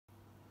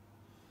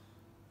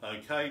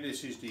Okay,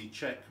 this is the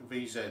Czech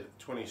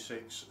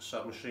VZ-26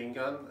 submachine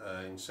gun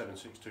in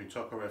 7.62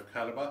 Tokarev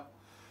caliber.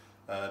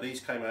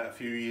 These came out a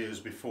few years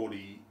before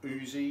the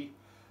Uzi.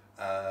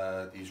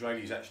 The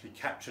Israelis actually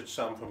captured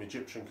some from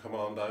Egyptian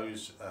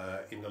commandos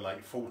in the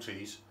late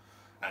 40s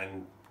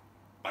and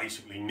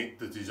basically nicked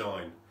the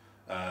design.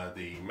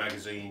 The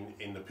magazine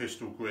in the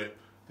pistol grip,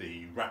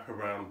 the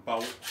wraparound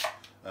bolt,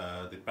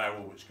 the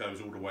barrel which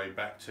goes all the way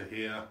back to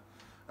here,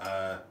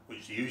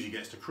 which the Uzi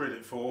gets the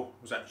credit for,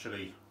 was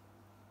actually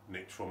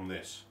nicked from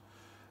this.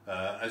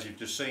 As you've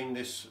just seen,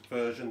 this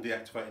version,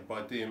 deactivated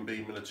by D and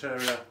B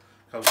Militaria,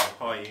 comes with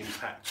a high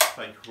impact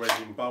fake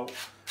resin bolt.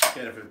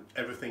 Again,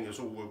 everything is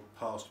all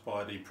passed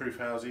by the proof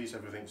houses,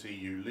 everything's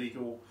EU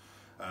legal.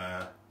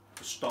 The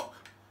stock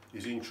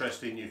is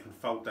interesting. You can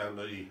fold down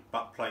the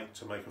butt plate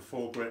to make a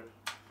foregrip,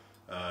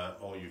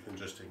 or you can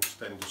just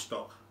extend the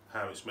stock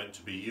how it's meant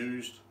to be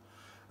used.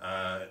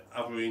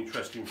 Other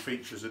interesting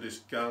features of this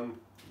gun,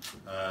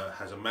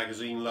 has a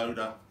magazine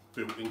loader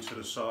built into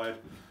the side.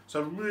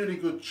 So really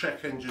good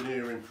Czech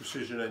engineering,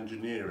 precision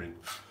engineering,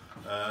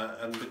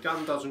 and the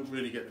gun doesn't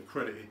really get the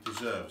credit it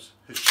deserves.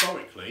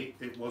 Historically,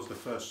 it was the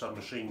first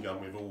submachine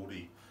gun with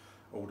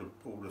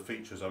all the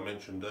features I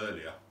mentioned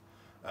earlier,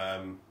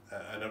 and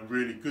a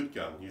really good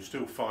gun. You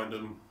still find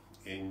them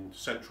in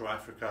Central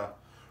Africa,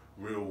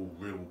 real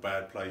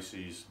bad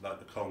places like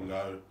the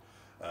Congo,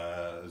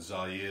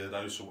 Zaire,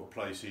 those sort of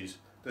places.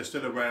 They're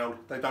still around.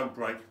 They don't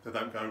break, they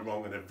don't go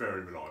wrong, and they're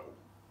very reliable.